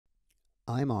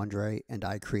I'm Andre, and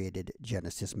I created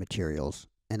Genesis Materials,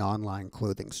 an online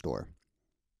clothing store.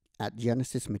 At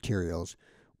Genesis Materials,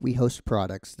 we host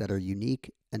products that are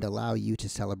unique and allow you to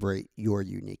celebrate your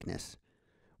uniqueness.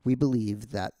 We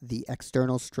believe that the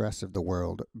external stress of the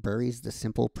world buries the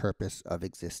simple purpose of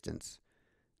existence.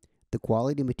 The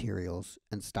quality materials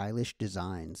and stylish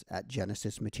designs at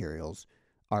Genesis Materials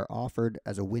are offered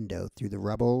as a window through the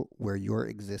rubble where your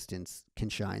existence can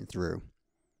shine through.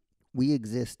 We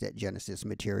exist at Genesis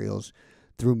Materials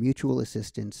through mutual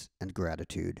assistance and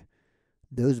gratitude.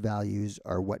 Those values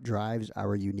are what drives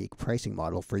our unique pricing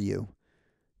model for you.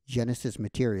 Genesis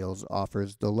Materials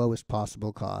offers the lowest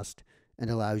possible cost and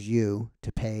allows you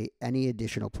to pay any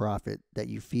additional profit that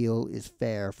you feel is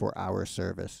fair for our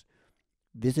service.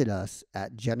 Visit us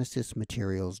at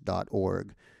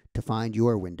genesismaterials.org to find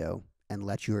your window and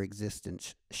let your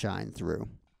existence shine through.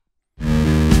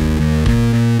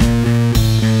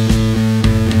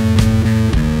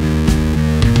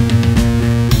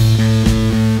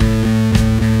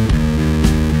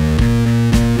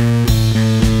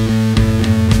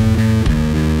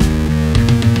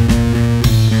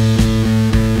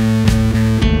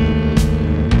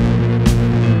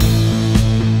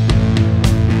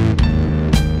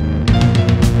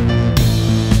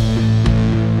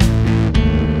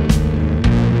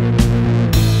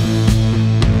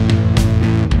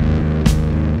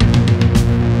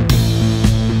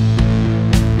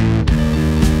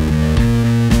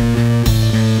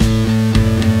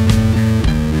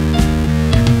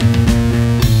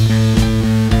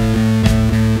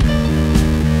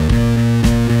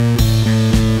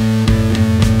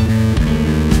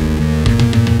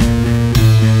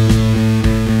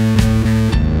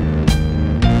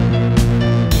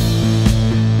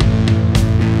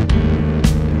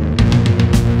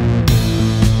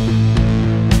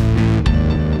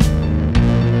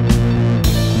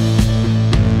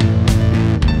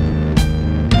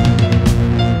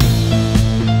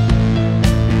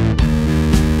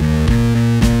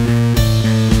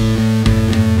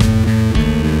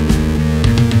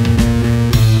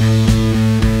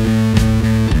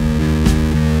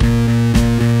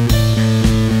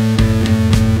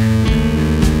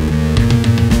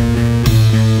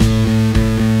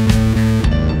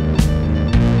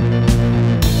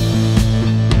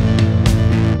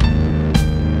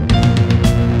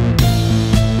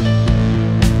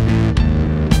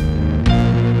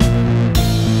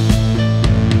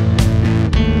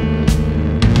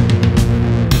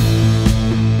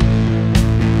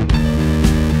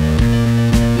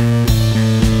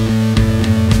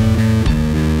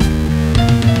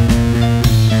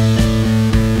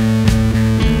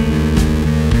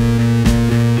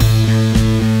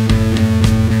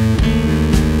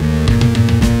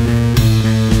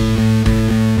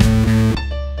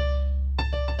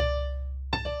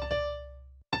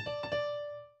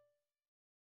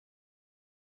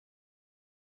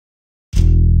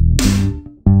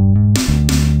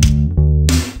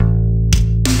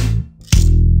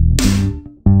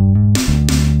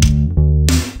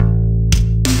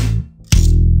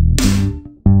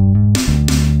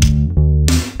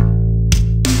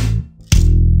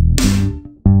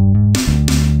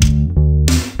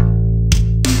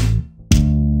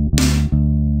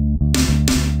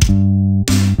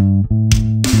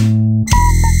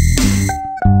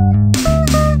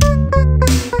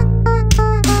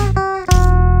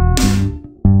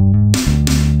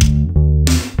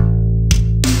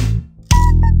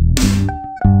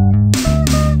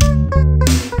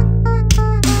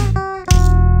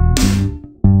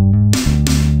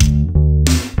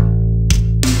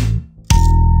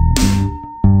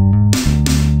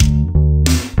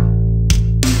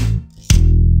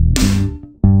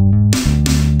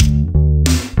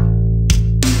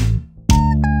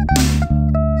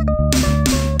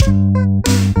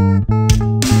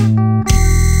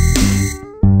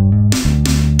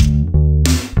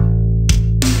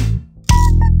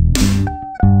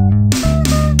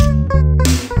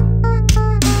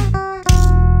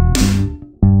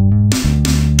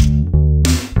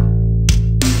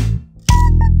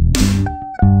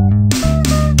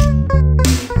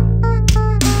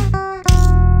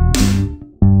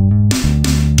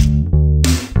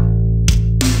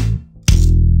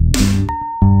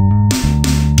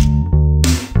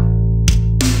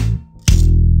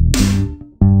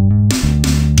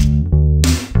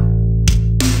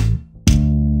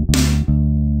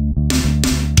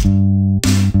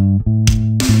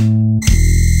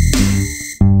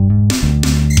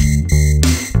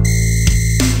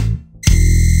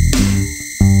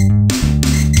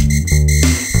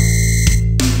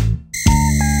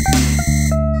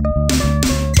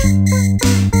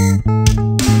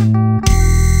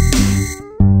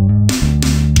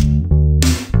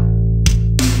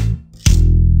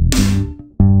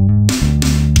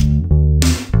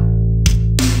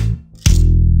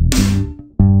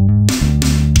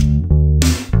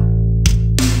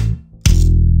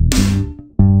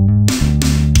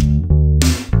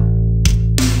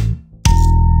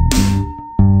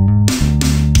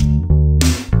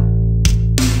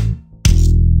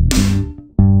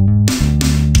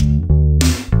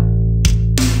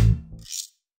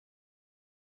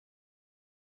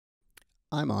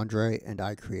 I'm Andre, and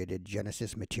I created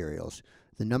Genesis Materials,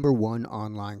 the #1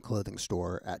 online clothing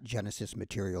store at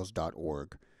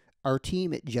genesismaterials.org. Our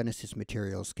team at Genesis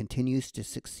Materials continues to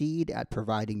succeed at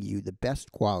providing you the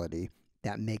best quality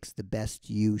that makes the best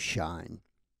you shine.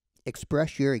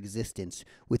 Express your existence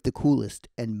with the coolest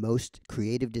and most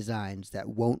creative designs that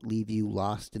won't leave you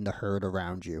lost in the herd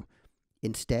around you.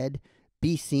 Instead,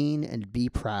 be seen and be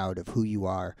proud of who you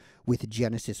are with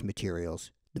Genesis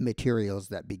Materials, the materials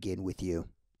that begin with you.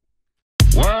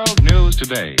 World News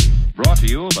Today, brought to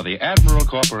you by the Admiral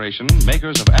Corporation,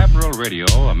 makers of Admiral Radio,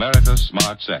 America's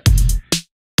smart set.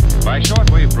 By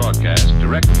shortwave broadcast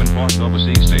direct from important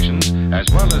overseas stations, as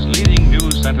well as leading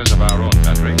news centers of our own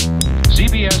country,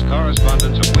 CBS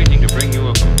correspondents are waiting to bring you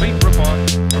a complete report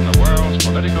from the world's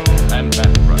political and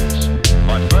battlefronts.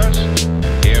 But first,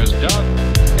 here's Doug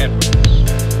Edwards.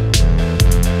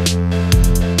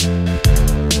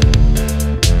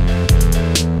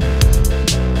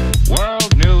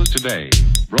 World News Today,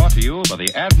 brought to you by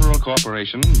the Admiral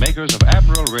Corporation, makers of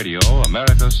Admiral Radio,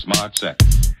 America's smart set.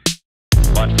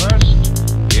 But first,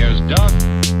 here's Doug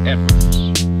Edwards.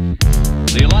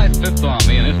 The Allied Fifth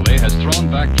Army in Italy has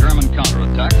thrown back German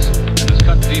counterattacks and has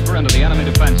cut deeper into the enemy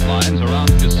defense lines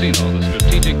around Cassino, the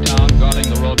strategic town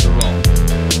guarding the road to Rome.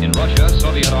 In Russia,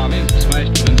 Soviet armies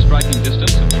smashed within striking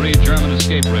distance of 3 German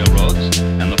escape railroads,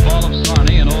 and the fall of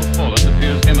Sarny in Old Poland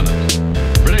appears imminent.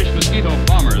 British Mosquito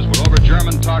bombers were over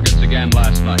German targets again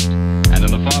last night, and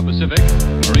in the far Pacific,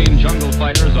 Marine jungle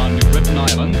fighters on New Britain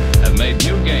Island have made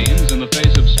new gains in the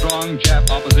face of strong Jap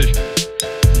opposition.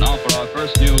 Now for our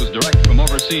first news direct from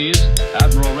overseas,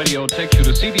 Admiral Radio takes you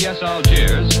to CBS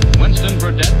Algiers. Winston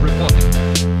Burdett reporting.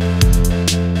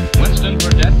 Winston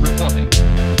Burdett reporting.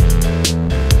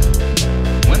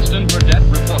 Winston Burdett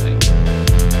reporting.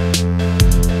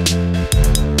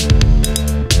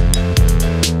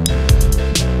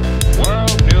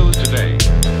 World News Today,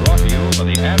 brought to you by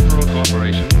the Admiral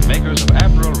Corporation, makers of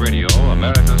Admiral Radio,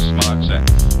 America's smart set.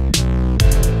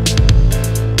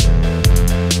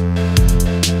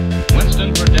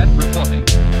 Winston Burdett reporting.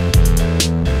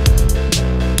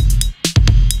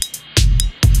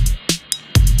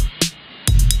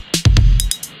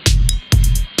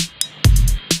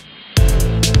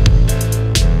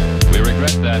 We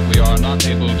regret that we are not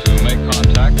able to make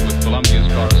contact with Colombia's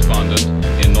correspondent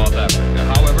in North Africa.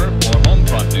 However, for home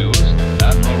front news,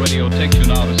 Admiral Radio takes you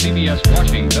now to CBS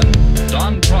Washington.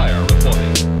 Don Pryor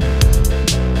reporting.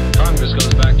 Congress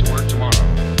goes back to work tomorrow.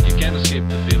 You can't escape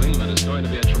the feeling that it's going to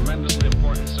be a tremendously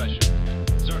important session.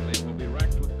 Certainly it will be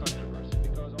racked with controversy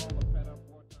because all the pent-up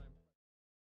wartime...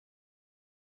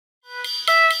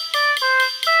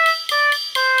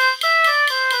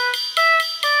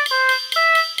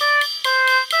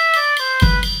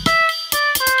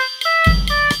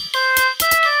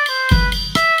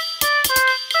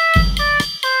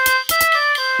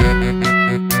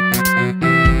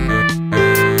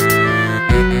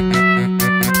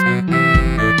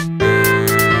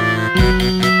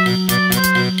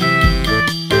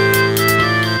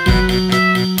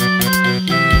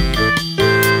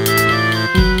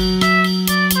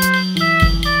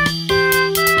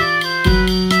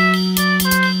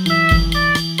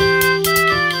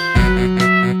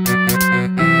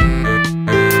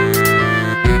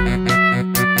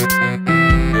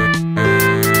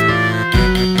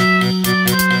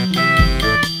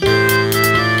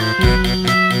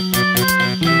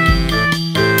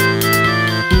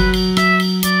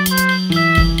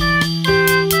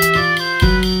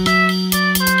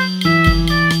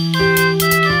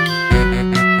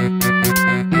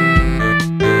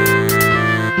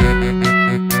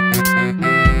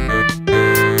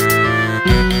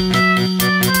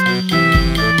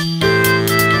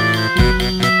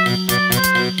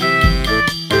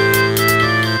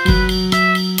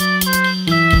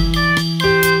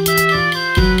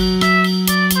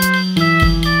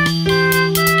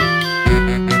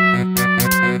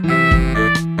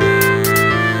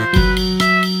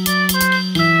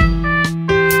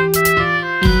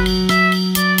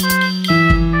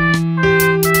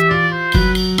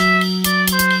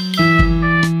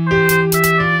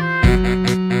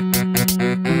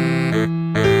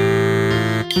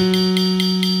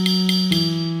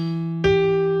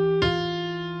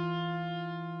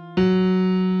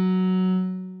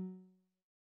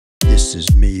 This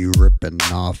is me ripping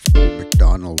off Old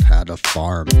MacDonald had a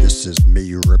farm. This is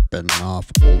me ripping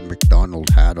off Old MacDonald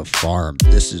had a farm.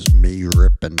 This is me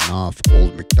ripping off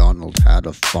Old MacDonald had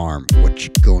a farm. What you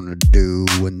gonna do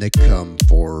when they come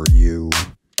for you?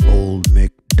 Old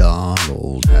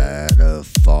MacDonald had a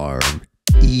farm.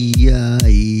 E-I-E-I-O.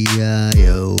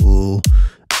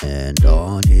 And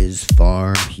on his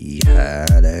farm he had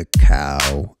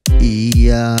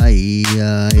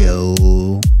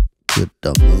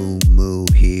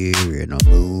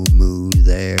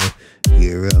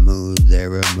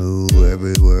a moo,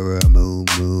 everywhere a moo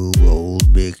moo.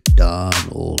 Old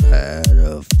MacDonald had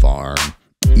a farm.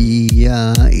 E-I-E-I-O.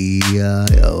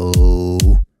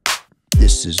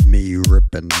 This is me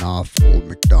ripping off. Old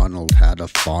MacDonald had a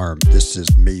farm. This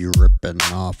is me ripping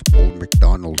off. Old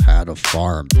MacDonald had a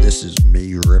farm. This is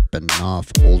me ripping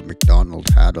off. Old MacDonald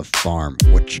had a farm.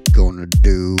 What you gonna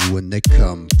do when they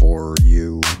come for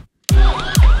you?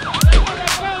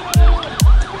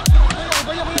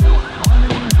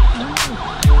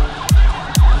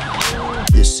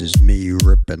 This is me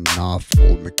ripping off.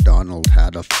 Old MacDonald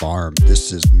had a farm.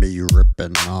 This is me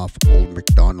ripping off. Old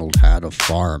MacDonald had a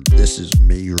farm. This is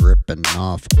me ripping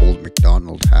off. Old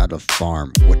MacDonald had a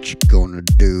farm. What you gonna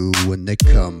do when they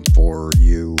come for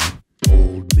you?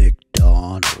 Old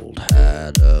MacDonald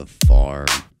had a farm.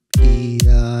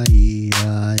 E-I-E-I-O.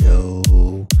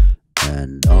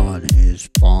 And on his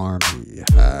farm he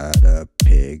had a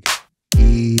pig.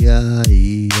 E-I-E-I-O.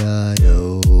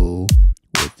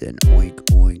 With an oink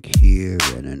oink here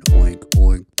and an oink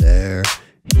oink there.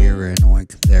 Here an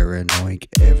oink, there an oink,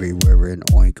 everywhere an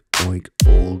oink oink.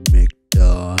 Old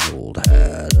MacDonald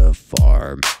had a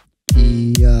farm.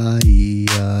 E-I-E-I-O.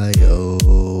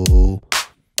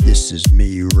 This is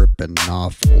me ripping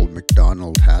off. Old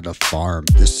MacDonald had a farm.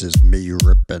 This is me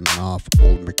ripping off.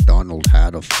 Old MacDonald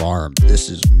had a farm. This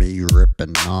is me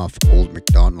ripping off. Old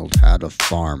MacDonald had a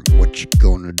farm. What you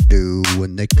gonna do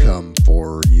when they come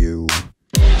for you?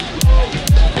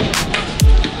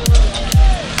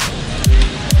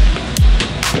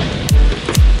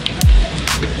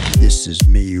 This is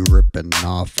me ripping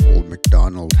off. Old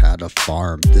MacDonald had a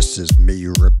farm. This is me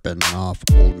ripping off.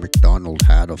 Old MacDonald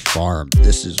had a farm.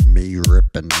 This is me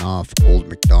ripping off. Old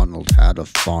MacDonald had a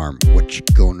farm. What you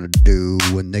gonna do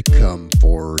when they come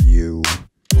for you?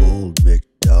 Old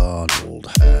MacDonald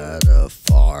had a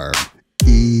farm.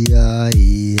 E-I-E-I-O.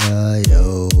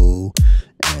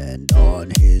 And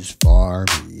on his farm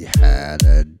he had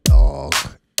a dog.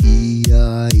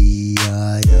 E-I-E-I-O.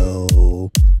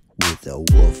 With a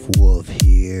woof woof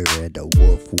here and a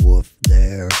woof woof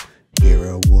there.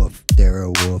 Here a woof, there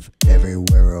a woof,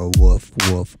 everywhere a woof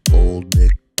woof. Old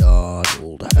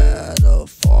MacDonald had a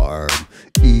farm.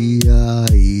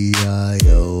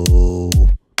 E-I-E-I-O.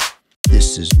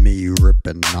 This is me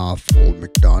ripping off. Old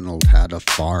MacDonald had a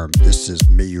farm. This is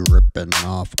me ripping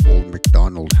off. Old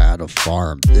MacDonald had a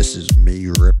farm. This is me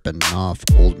ripping off.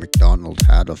 Old MacDonald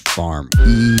had a farm.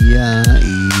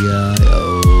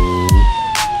 E-I-E-I-O.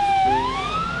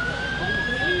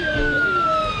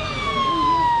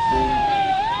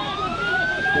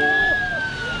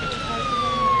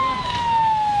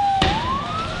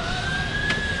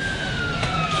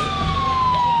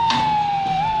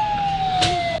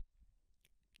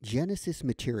 Genesis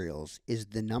Materials is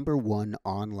the #1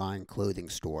 online clothing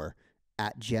store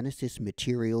at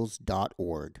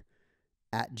genesismaterials.org.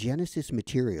 At Genesis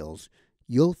Materials,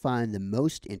 you'll find the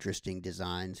most interesting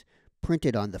designs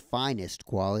printed on the finest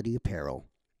quality apparel.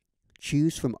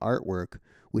 Choose from artwork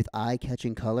with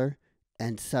eye-catching color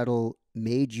and subtle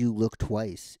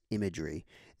made-you-look-twice imagery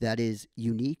that is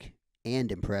unique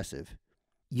and impressive.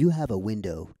 You have a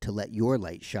window to let your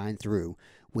light shine through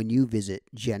when you visit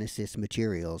Genesis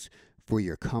Materials for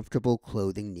your comfortable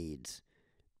clothing needs.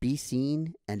 Be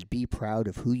seen and be proud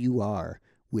of who you are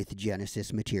with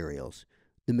Genesis Materials,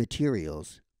 the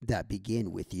materials that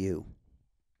begin with you.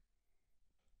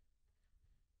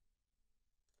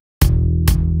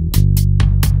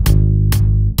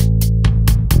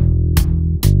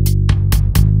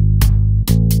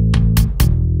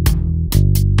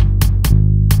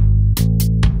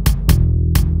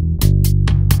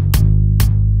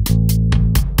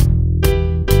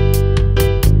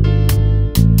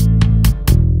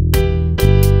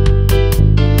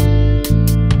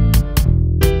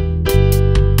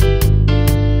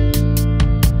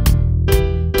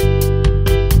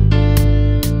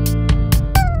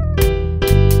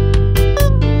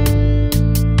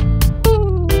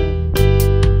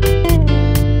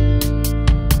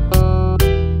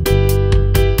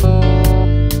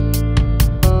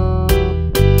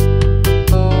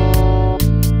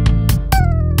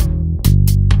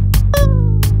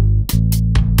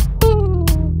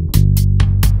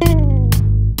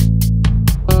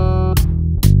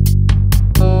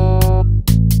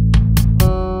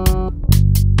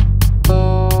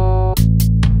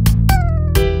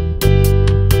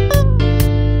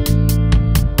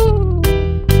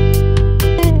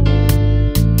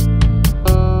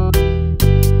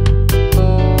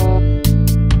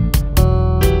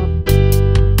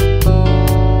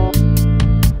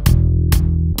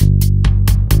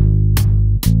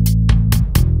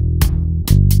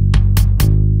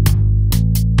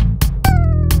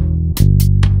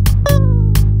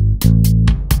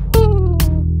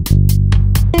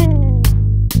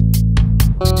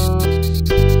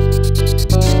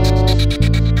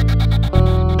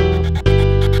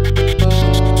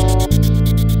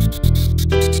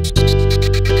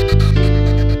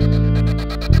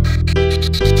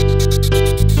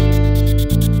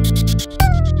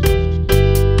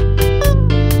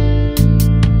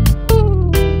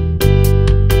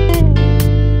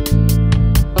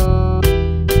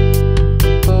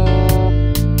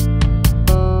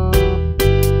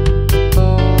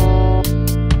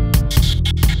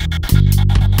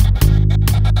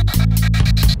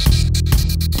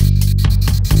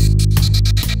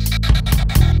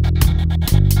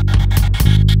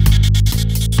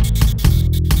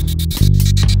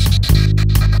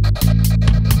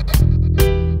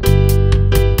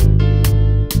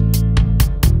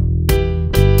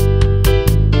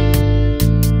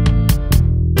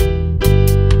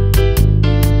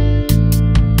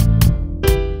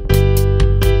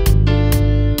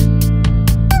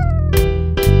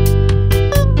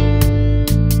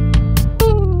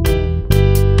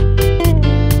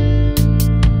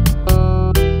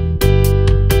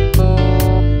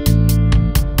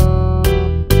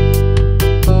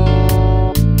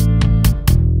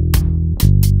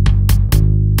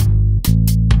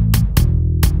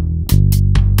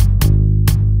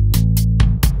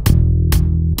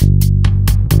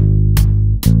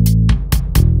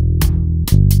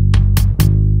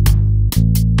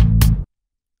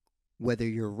 Whether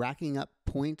you're racking up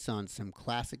points on some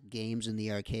classic games in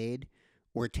the arcade,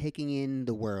 or taking in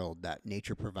the world that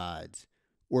nature provides,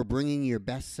 or bringing your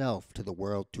best self to the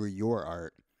world through your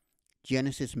art,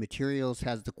 Genesis Materials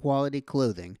has the quality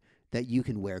clothing that you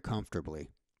can wear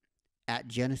comfortably. At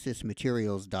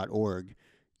genesismaterials.org,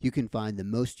 you can find the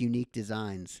most unique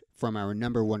designs from our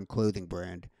 #1 clothing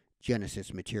brand,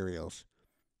 Genesis Materials.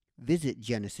 Visit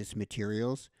Genesis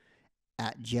Materials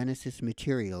at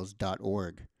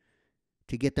genesismaterials.org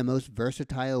to get the most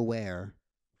versatile wear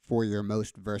for your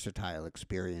most versatile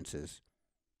experiences.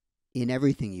 In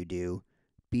everything you do,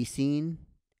 be seen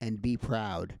and be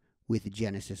proud with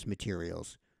Genesis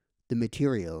Materials, the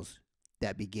materials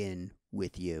that begin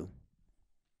with you.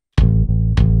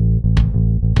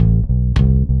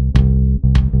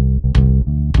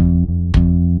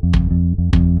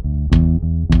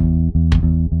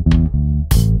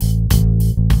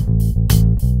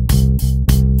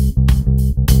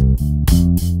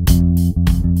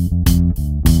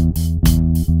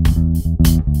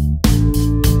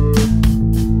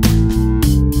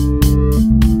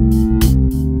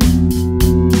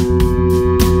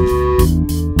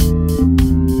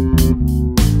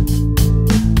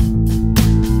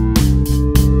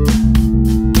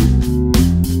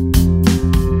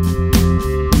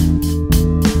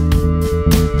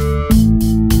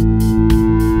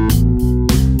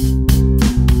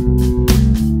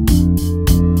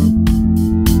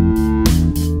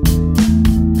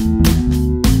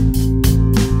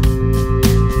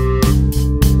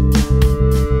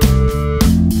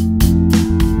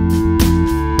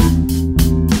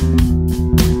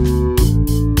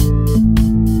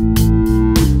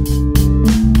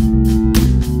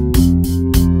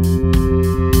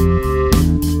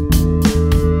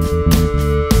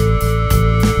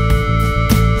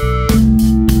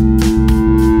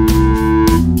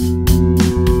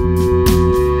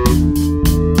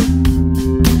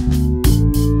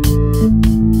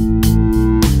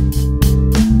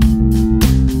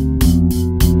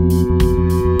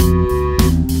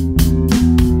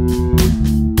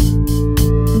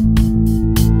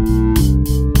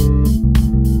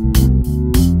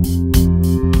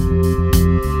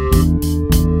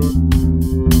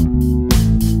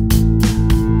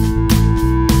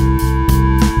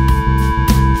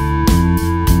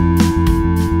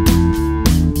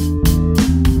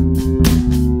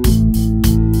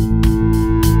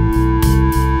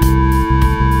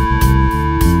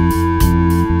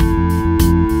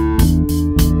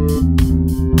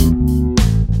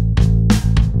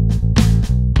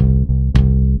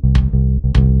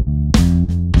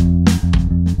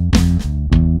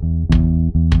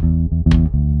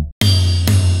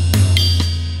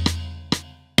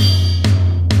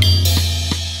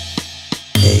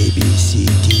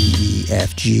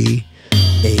 G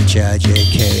H I J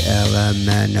K L M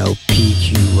N O P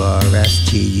Q R S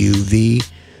T U V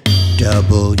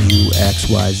W X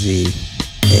Y Z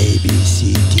A B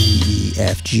C D E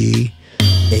F G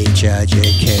H I J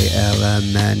K L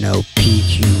M N O P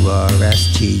Q R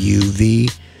S T U V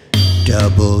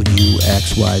W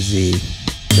X Y Z.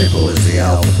 Simple as the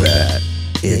alphabet.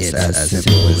 It's as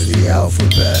simple as the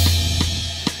alphabet.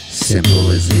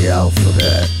 Simple as the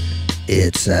alphabet.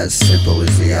 It's as simple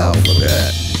as the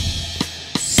alphabet.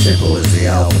 Simple as the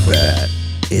alphabet.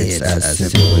 It's as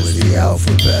simple as the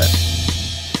alphabet.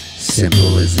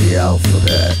 Simple as the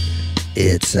alphabet.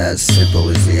 It's as simple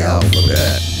as the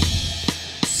alphabet.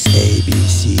 A B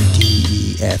C D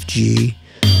E F G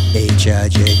H I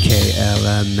J K L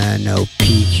M N O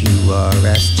P Q R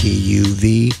S T U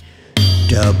V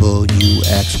W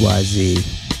X Y Z.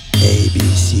 A B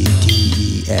C D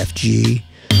E F G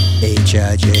H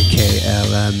I J K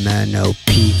L M N O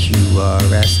P Q R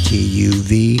S T U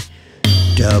V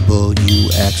W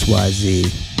X Y Z.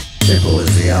 Simple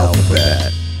as the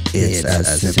alphabet. It's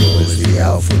as simple as the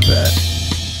alphabet.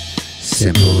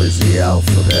 Simple as the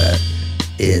alphabet.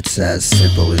 It's as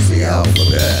simple as the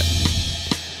alphabet.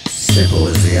 Simple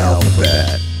as the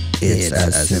alphabet. It's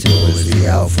as simple as the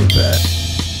alphabet.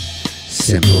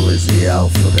 Simple as the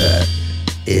alphabet.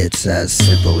 It's as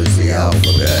simple as the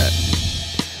alphabet.